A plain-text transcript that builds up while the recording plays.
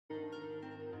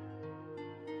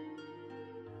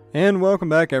And welcome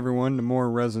back, everyone, to more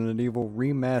Resident Evil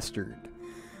Remastered.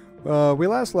 We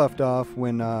last left off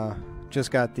when just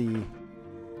got the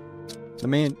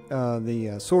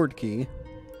sword key,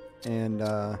 and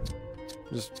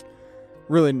just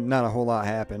really not a whole lot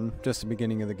happened. Just the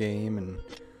beginning of the game and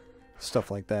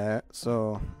stuff like that.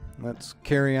 So let's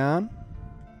carry on.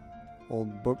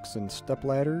 Old books and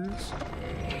stepladders.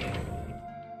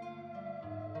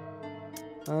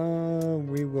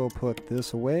 We will put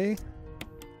this away.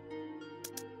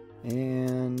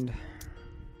 And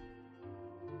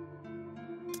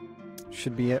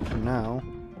should be it for now.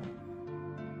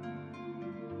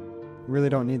 Really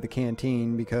don't need the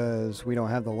canteen because we don't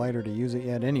have the lighter to use it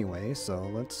yet anyway, so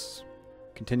let's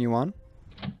continue on.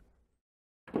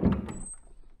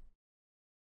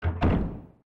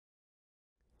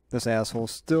 This asshole's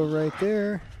still right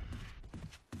there.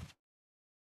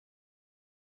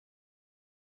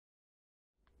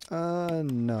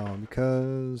 No,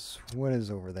 because what is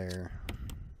over there?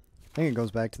 I think it goes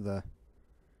back to the...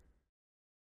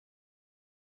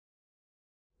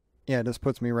 Yeah, it just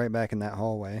puts me right back in that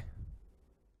hallway.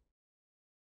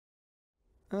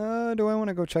 Do I want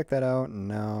to go check that out?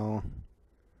 No.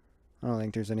 I don't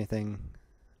think there's anything...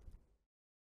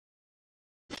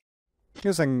 I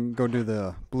guess I can go do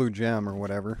the blue gem or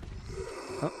whatever.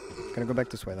 Oh, gotta go back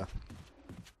this way though.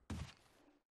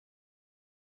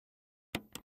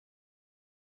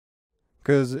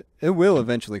 Because it will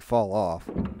eventually fall off.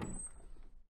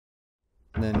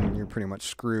 And then you're pretty much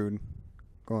screwed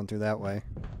going through that way.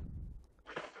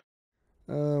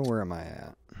 Where am I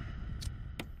at?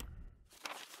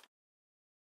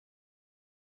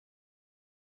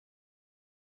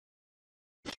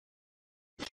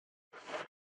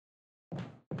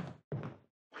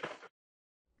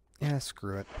 Yeah,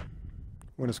 screw it.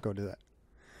 We'll just go do that.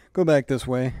 Go back this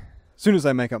way. As soon as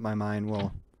I make up my mind,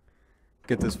 we'll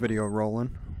get this video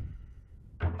rolling.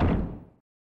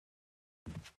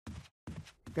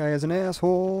 Guy is an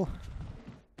asshole.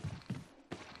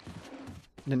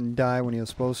 Didn't die when he was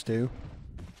supposed to.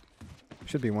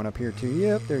 Should be one up here too.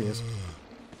 Yep, there he is.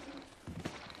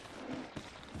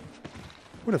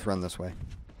 We'll just run this way.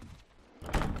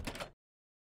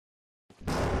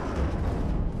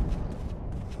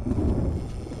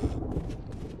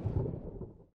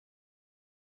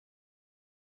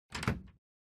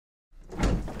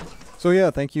 So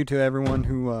yeah, thank you to everyone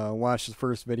who watched the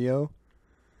first video.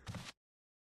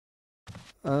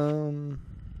 You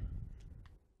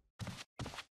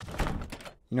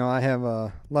know, I have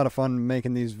a lot of fun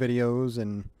making these videos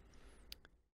and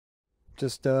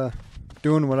just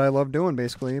doing what I love doing,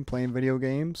 basically, playing video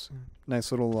games.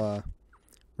 Nice little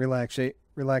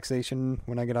relaxation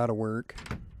when I get out of work.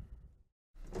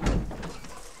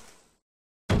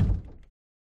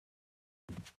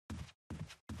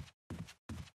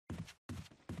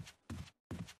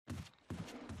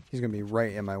 He's gonna be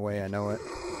right in my way, I know it.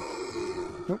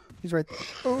 Nope, he's right there.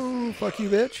 Oh, fuck you,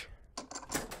 bitch.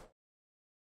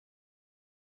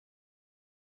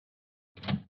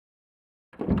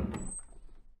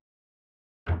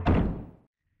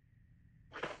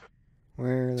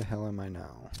 Where the hell am I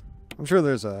now? I'm sure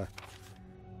there's a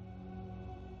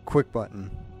quick button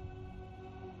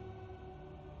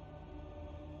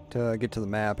to get to the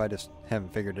map. I just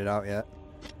haven't figured it out yet.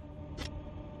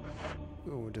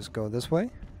 We'll just go this way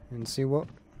and see what's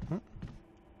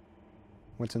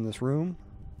in this room.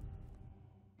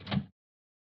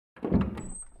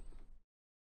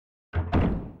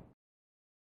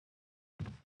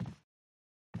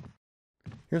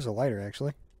 Here's a lighter,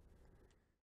 actually.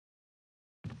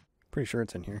 Pretty sure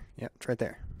it's in here. Yep, it's right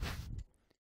there.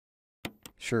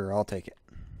 Sure, I'll take it.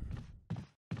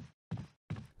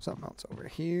 Something else over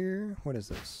here. What is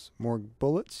this? More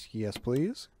bullets? Yes,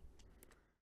 please.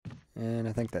 And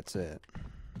I think that's it.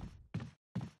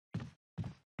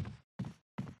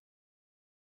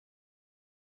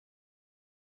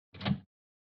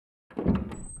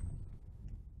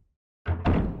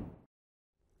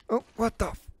 Oh, what the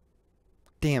f...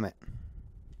 Damn it.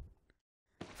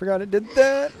 Forgot it did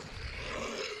that.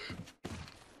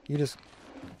 You just...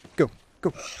 Go.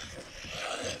 Go.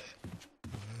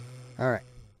 Alright.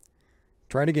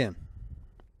 Try it again.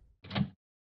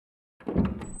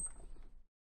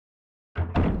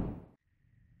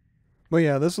 But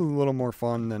yeah, this is a little more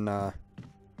fun than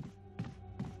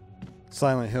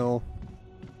Silent Hill.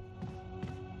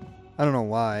 I don't know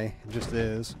why, it just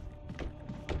is.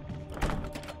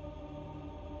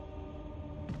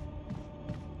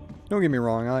 Don't get me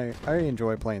wrong, I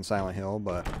enjoy playing Silent Hill,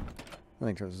 but I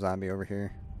think there's a zombie over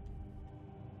here.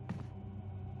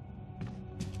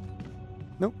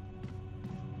 Nope.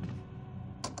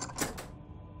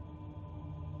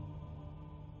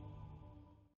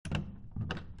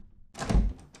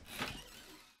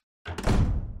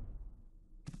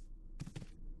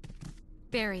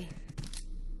 Barry.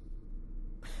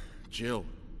 Jill,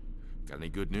 got any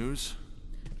good news?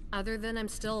 Other than I'm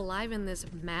still alive in this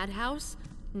madhouse?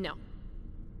 No.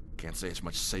 Can't say it's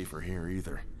much safer here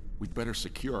either. We'd better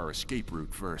secure our escape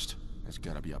route first. There's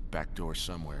gotta be a back door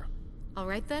somewhere.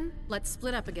 Alright then, let's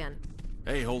split up again.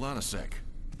 Hey, hold on a sec.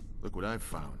 Look what I've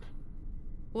found.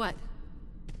 What?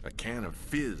 A can of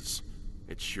fizz.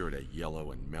 It's sure to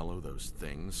yellow and mellow those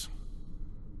things.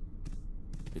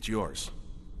 It's yours.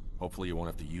 Hopefully you won't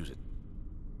have to use it.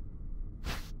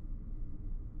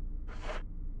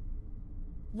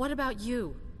 What about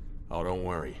you? Oh, don't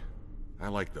worry. I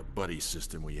like the buddy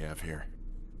system we have here.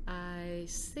 I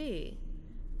see.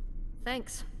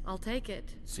 Thanks, I'll take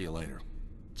it. See you later.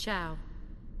 Ciao.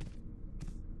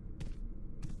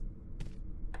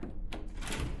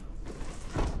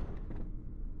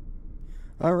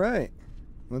 All right,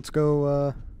 let's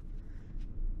go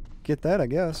get that, I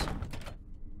guess.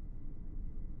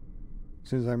 As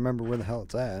soon as I remember where the hell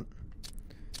it's at.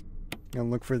 Gonna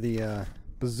look for the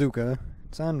bazooka.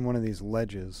 It's on one of these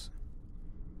ledges.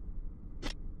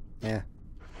 Yeah,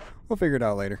 we'll figure it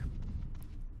out later.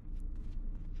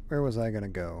 Where was I gonna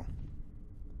go?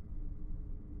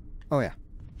 Oh yeah.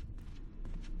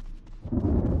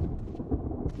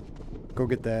 Go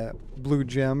get that blue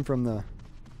gem from the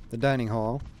dining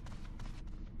hall.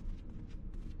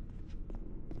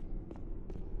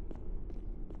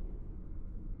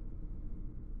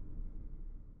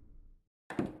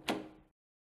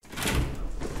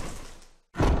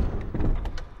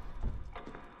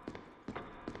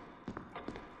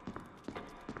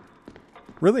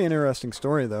 Really interesting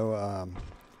story though.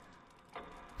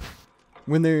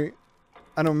 When they,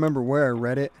 I don't remember where I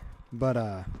read it,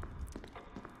 but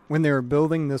when they were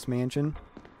building this mansion,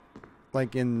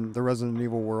 like in the Resident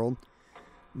Evil world,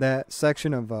 that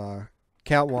section of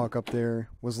catwalk up there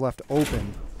was left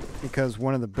open because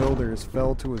one of the builders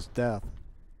fell to his death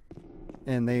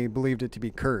and they believed it to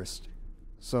be cursed,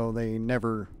 so they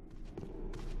never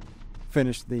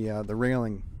finished the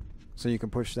railing so you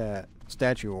can push that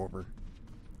statue over.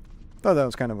 Thought that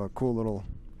was kind of a cool little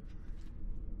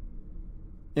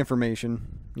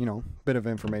information, you know, bit of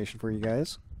information for you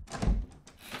guys.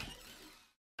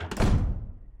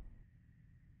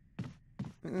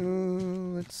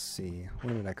 Let's see,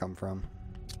 where did I come from?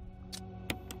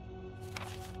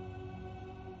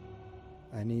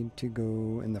 I need to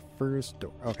go in the first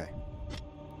door. Okay.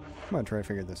 I'm gonna try to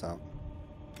figure this out.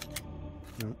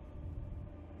 Nope.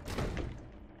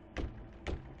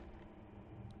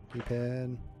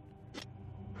 Keypad.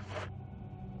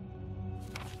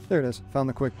 There it is. Found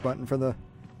the quick button for the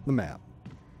map.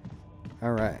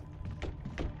 Alright.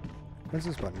 What does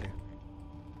this button do?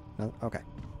 No? Okay.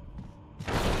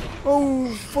 Oh,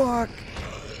 fuck!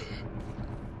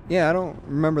 Yeah, I don't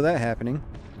remember that happening.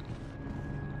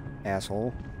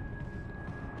 Asshole.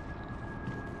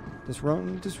 Just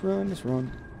run, just run, just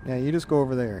run. Yeah, you just go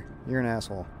over there. You're an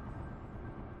asshole.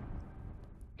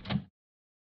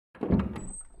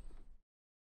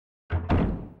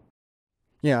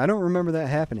 Yeah, I don't remember that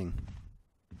happening.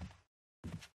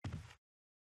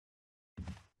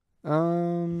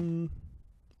 Where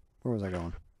was I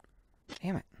going?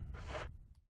 Damn it.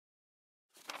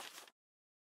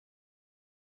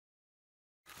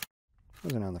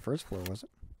 Wasn't on the first floor, was it?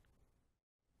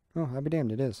 Oh, I'll be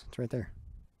damned, it is. It's right there.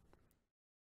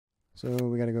 So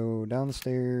we gotta go down the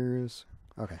stairs.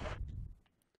 Okay.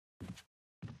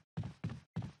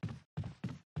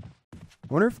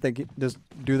 Wonder if they just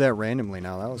do that randomly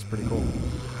now. That was pretty cool.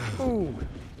 Oh!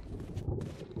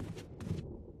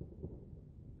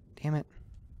 Damn it.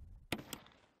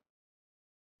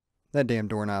 That damn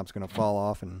doorknob's gonna fall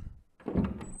off and I'm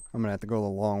gonna have to go the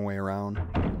long way around.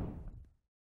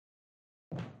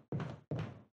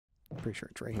 Pretty sure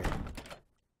it's right here.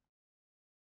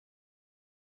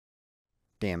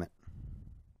 Damn it.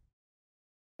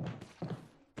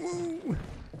 Ooh,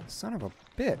 son of a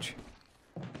bitch.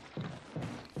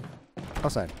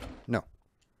 Outside. No.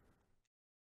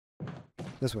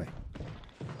 This way.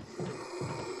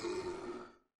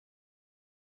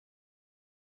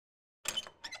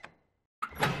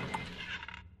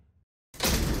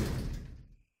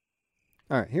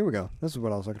 Alright, here we go. This is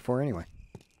what I was looking for anyway.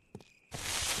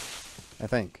 I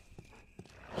think.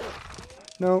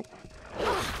 Nope.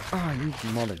 Oh, you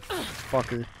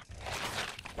motherfucker.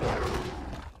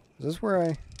 Is this where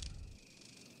I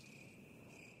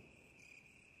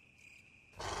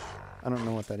don't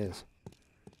know what that is.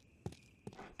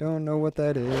 Don't know what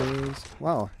that is.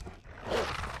 Wow.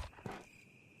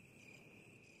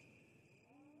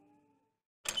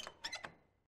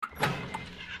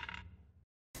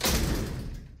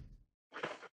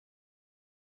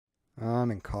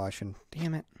 I'm in caution.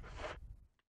 Damn it.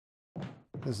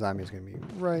 This zombie's gonna be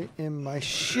right in my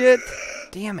shit.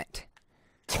 Damn it.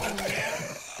 Can't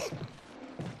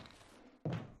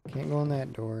go in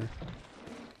that door.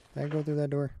 Can I go through that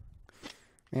door?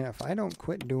 Man, if I don't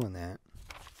quit doing that.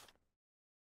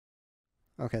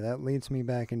 Okay, that leads me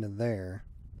back into there.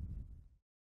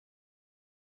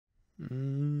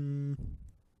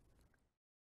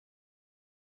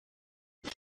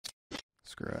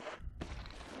 Screw it.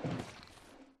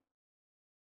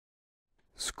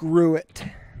 Screw it.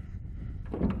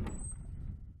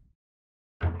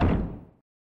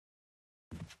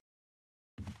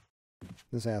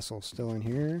 This asshole's still in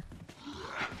here.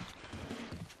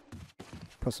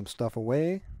 Put some stuff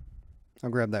away. I'll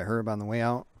grab that herb on the way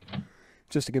out.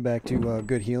 Just to get back to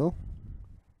good heal.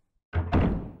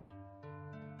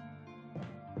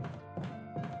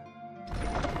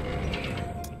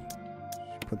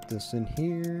 Put this in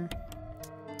here.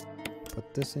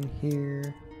 Put this in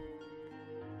here.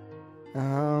 I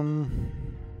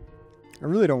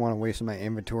really don't want to waste my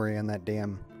inventory on that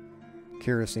damn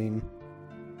kerosene.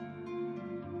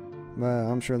 But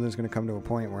I'm sure there's going to come to a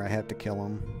point where I have to kill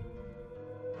him.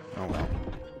 Oh well.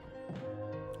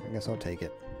 I guess I'll take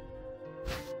it.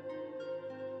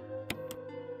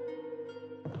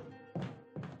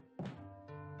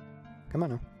 Come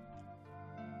on now.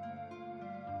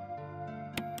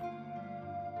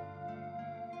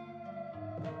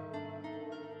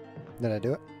 Did I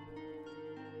do it?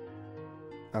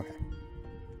 Okay.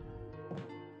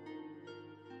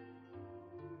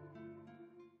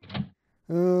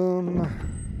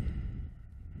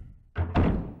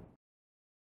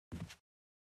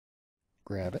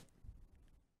 Grab it.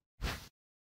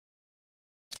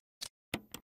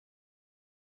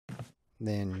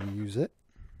 Then use it.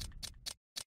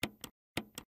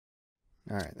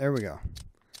 Alright, there we go.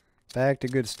 Back to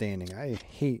good standing. I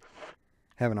hate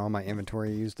having all my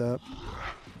inventory used up.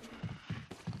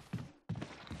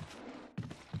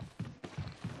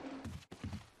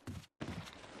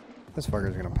 This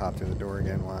fucker's gonna pop through the door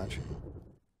again, watch.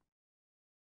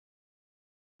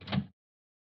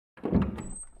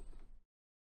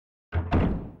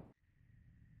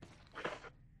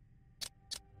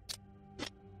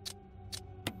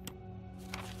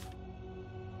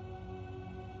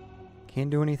 Can't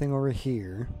do anything over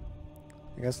here.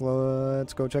 I guess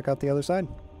let's go check out the other side.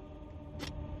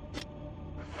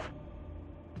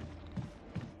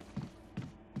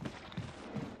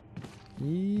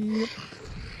 Yep.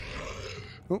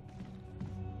 Oh.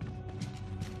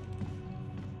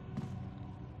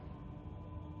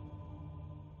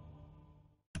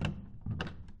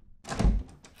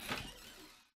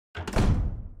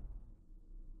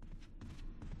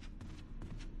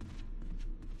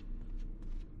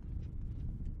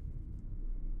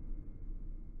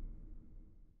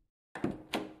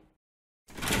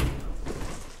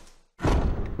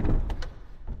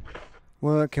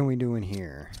 What can we do in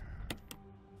here?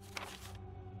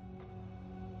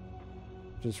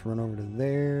 Just run over to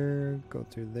there, go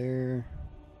through there.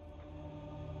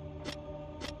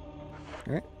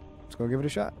 Alright, let's go give it a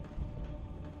shot.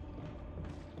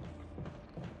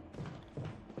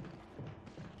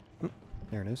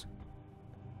 There it is.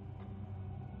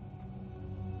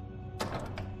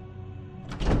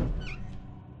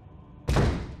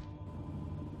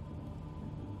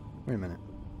 Wait a minute.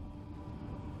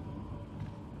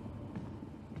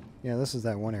 Yeah, this is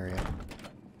that one area.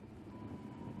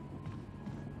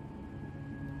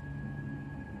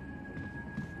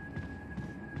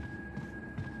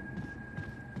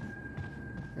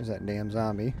 There's that damn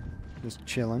zombie. Just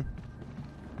chilling.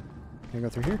 Can I go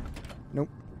through here? Nope.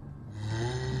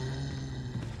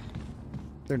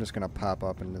 They're just gonna pop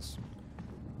up and just...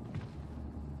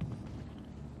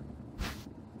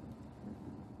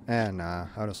 nah,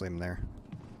 I'll just leave them there.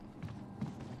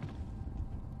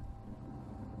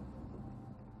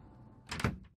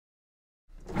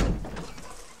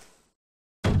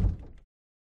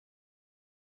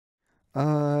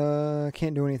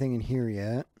 Can't do anything in here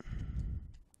yet.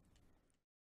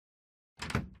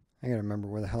 I gotta remember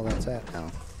where the hell that's at now.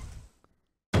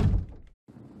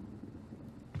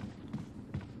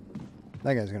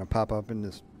 That guy's gonna pop up and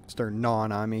just start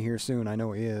gnawing on me here soon. I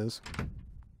know he is.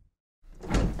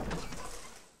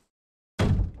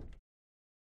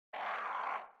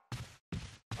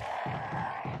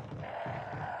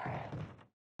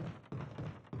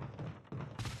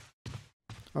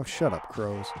 Oh, shut up,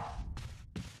 crows.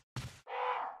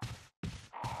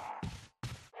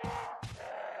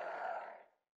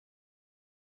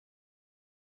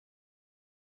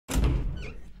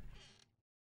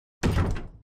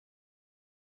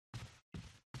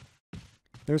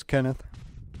 There's Kenneth.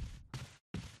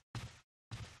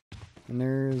 And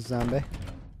there's zombie.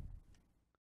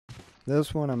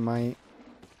 This one I might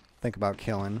think about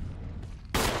killing.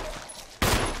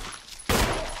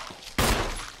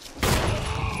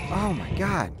 Oh my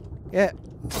god! Get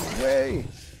away!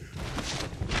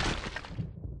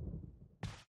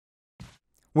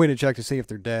 Way to check to see if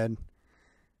they're dead.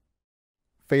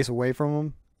 Face away from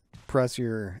them, press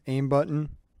your aim button,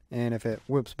 and if it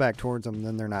whips back towards them,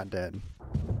 then they're not dead.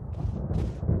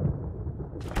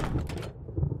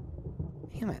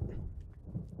 Damn it.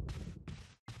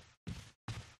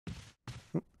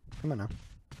 Oop, come on now.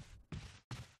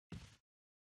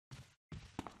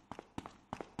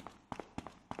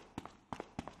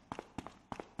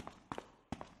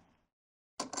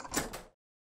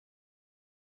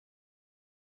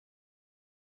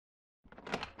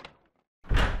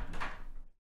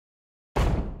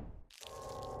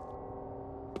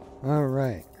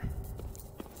 Alright.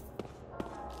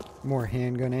 More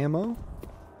handgun ammo.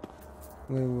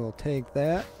 We will take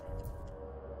that.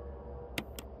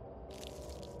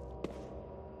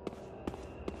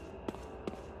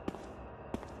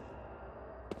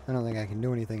 I don't think I can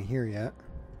do anything here yet.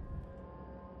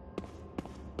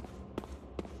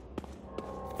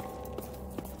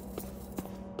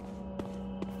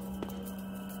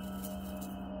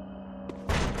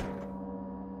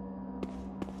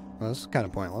 Well, this is kind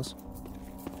of pointless.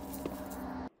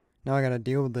 Now I gotta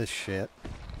deal with this shit.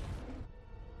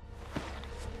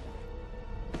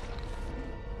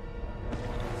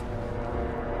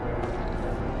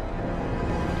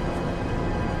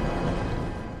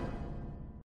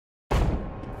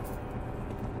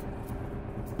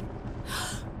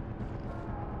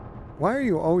 Why are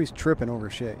you always tripping over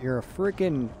shit? You're a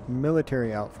freaking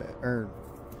military outfit. Or,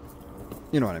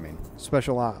 you know what I mean.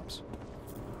 Special ops.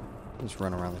 Just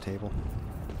run around the table.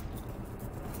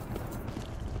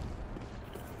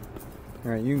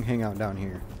 Alright, you can hang out down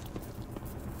here.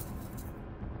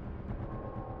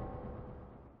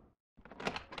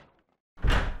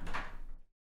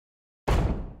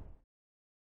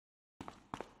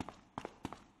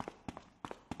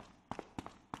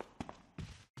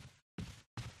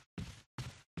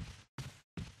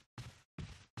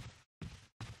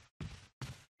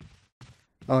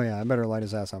 Oh yeah, I better light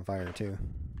his ass on fire too.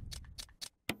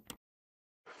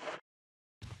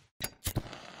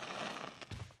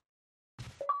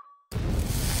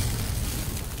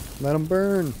 Let him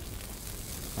burn!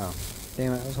 Oh,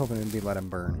 damn it, I was hoping it'd be let him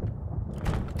burn.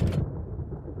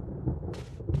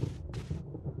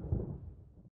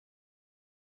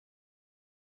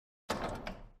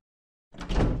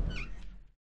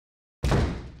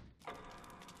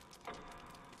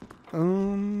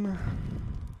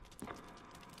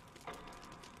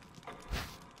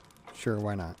 Sure,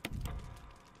 why not?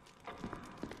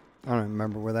 I don't even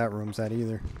remember where that room's at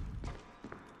either.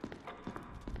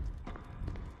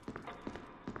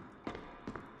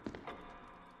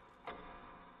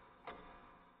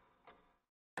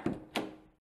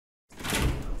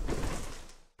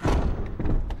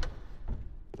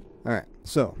 Alright,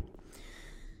 so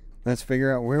let's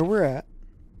figure out where we're at.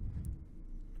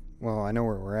 Well, I know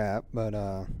where we're at,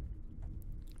 but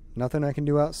nothing I can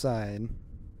do outside.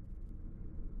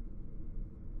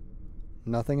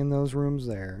 Nothing in those rooms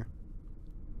there.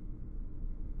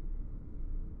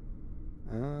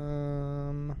 I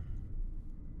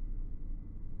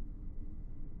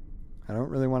don't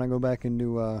really want to go back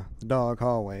into the dog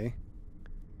hallway.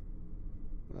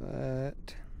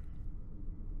 But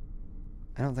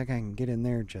I don't think I can get in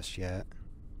there just yet.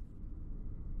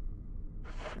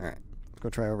 Alright, let's go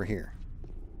try over here.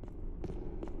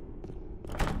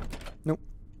 Nope.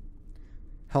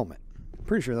 Helmet.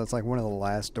 Pretty sure that's like one of the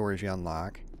last doors you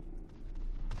unlock.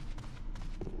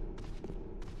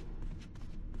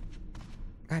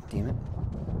 God damn it.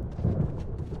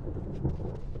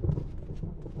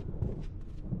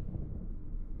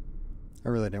 I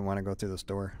really didn't want to go through this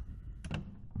door.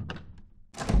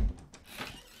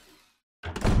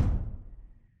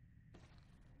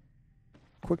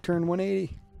 Quick turn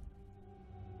 180.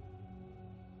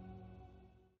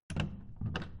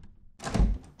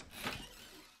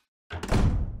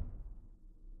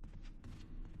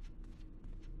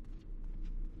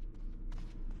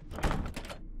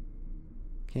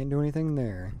 Can't do anything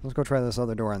there. Let's go try this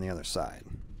other door on the other side.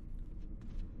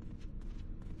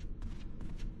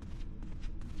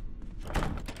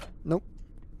 Nope.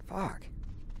 Fuck.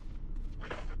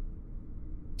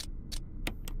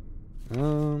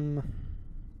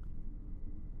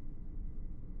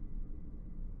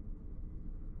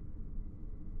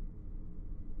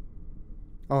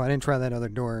 Oh, I didn't try that other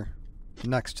door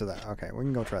next to that. Okay, we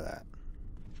can go try that.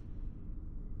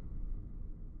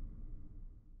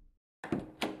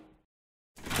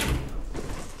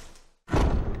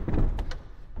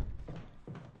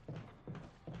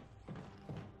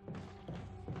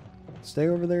 Stay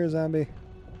over there, zombie.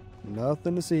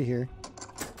 Nothing to see here.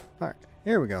 Alright,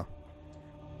 here we go.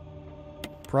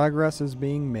 Progress is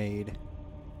being made.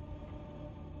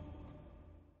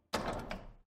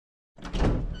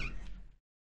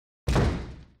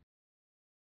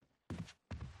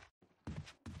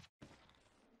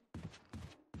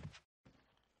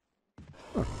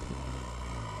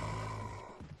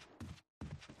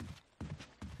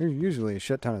 There's usually a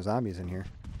shit ton of zombies in here.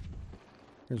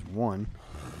 There's one.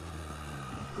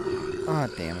 Ah,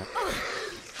 damn it.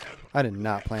 I did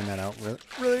not plan that out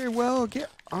really well. Get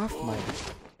off my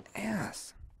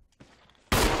ass.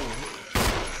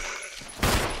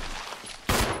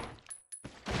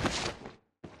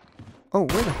 Oh,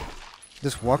 where the...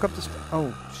 Just walk up the...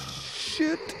 Oh,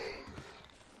 shit.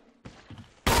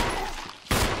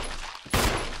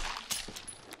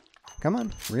 Come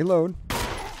on, reload.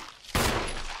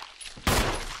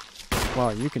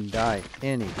 Wow, you can die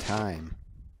anytime.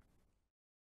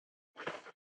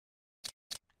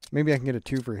 Maybe I can get a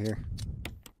twofer here.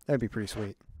 That'd be pretty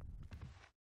sweet.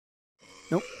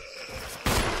 Nope.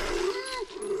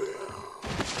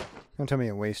 Don't tell me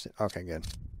I wasted. Okay, good.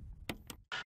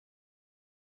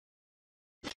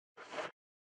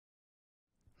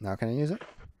 Now can I use it?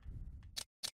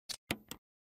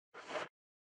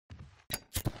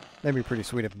 That'd be pretty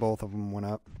sweet if both of them went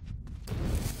up.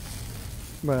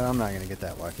 But I'm not going to get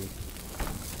that lucky.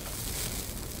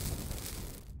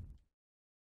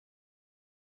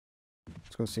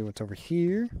 Let's go see what's over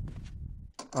here.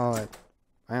 Oh,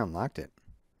 I unlocked it.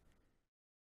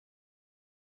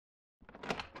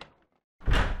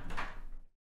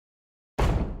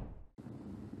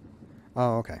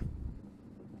 Oh, okay.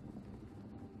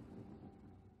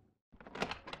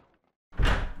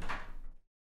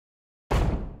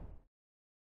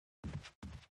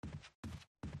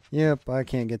 Yep, I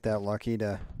can't get that lucky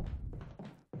to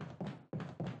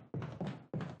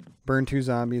burn 2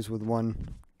 zombies with one.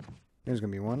 There's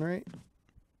gonna be one, right?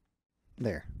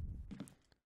 There.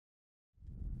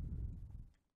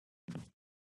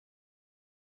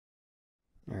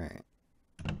 Alright.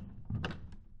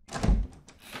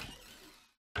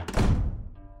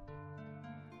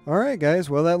 Alright, guys.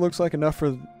 Well, that looks like enough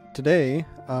for today.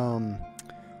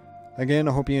 Again,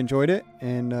 I hope you enjoyed it,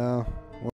 and